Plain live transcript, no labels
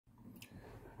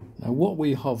Now what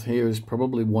we have here is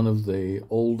probably one of the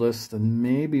oldest and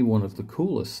maybe one of the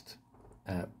coolest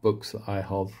books that I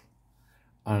have.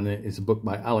 And it is a book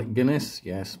by Alec Guinness.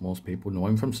 Yes, most people know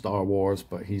him from Star Wars,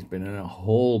 but he's been in a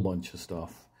whole bunch of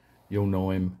stuff. You'll know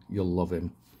him, you'll love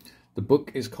him. The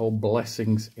book is called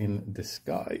Blessings in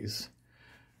Disguise.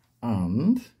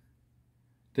 And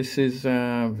this is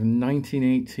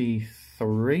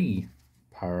 1983,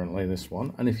 apparently, this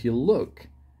one. And if you look,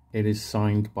 it is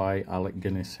signed by Alec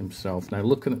Guinness himself. Now,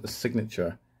 looking at the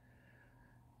signature,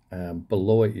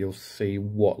 below it, you'll see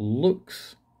what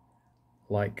looks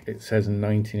like it says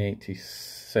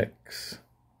 1986.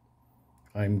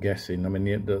 I'm guessing. I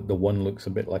mean, the one looks a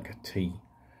bit like a T.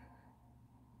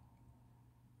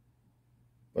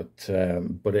 But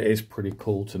it is pretty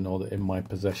cool to know that in my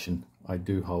possession, I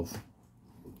do have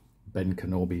Ben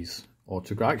Kenobi's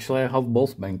autograph. Actually, I have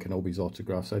both Ben Kenobi's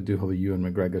autographs. I do have a Ewan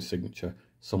McGregor signature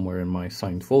somewhere in my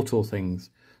signed photo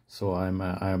things. So I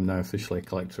am now officially a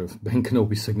collector of Ben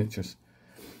Kenobi signatures.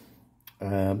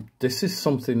 This is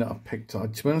something that I picked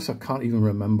up. To be honest, I can't even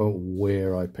remember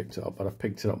where I picked it up, but I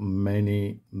picked it up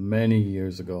many, many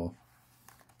years ago.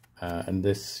 And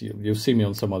this, you'll see me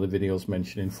on some other videos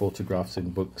mentioning photographs in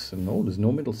books, and oh, there's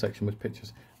no middle section with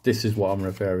pictures. This is what I'm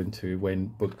referring to when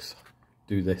books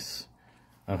do this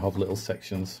and have little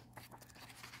sections.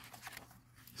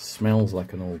 Smells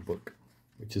like an old book,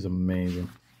 which is amazing.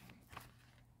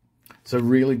 It's a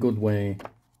really good way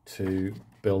to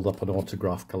build up an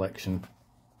autograph collection,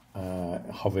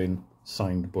 having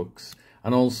signed books.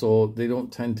 And also, they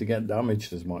don't tend to get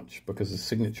damaged as much because the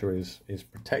signature is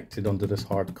protected under this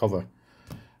hard cover.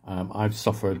 I've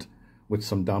suffered with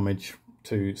some damage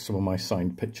to some of my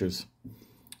signed pictures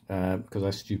because I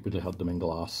stupidly had them in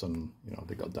glass, and you know,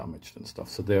 they got damaged and stuff.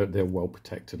 So they're well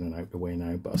protected and out the way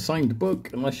now. But a signed book,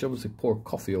 unless you obviously pour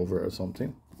coffee over it or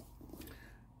something.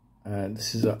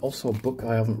 This is also a book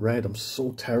I haven't read. I'm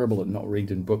so terrible at not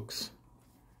reading books.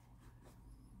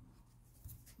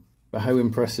 But how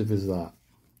impressive is that?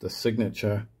 The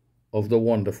signature of the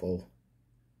wonderful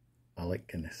Alec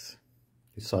Guinness,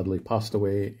 who sadly passed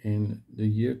away in the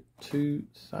year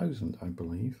 2000, I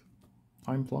believe.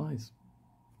 Time flies.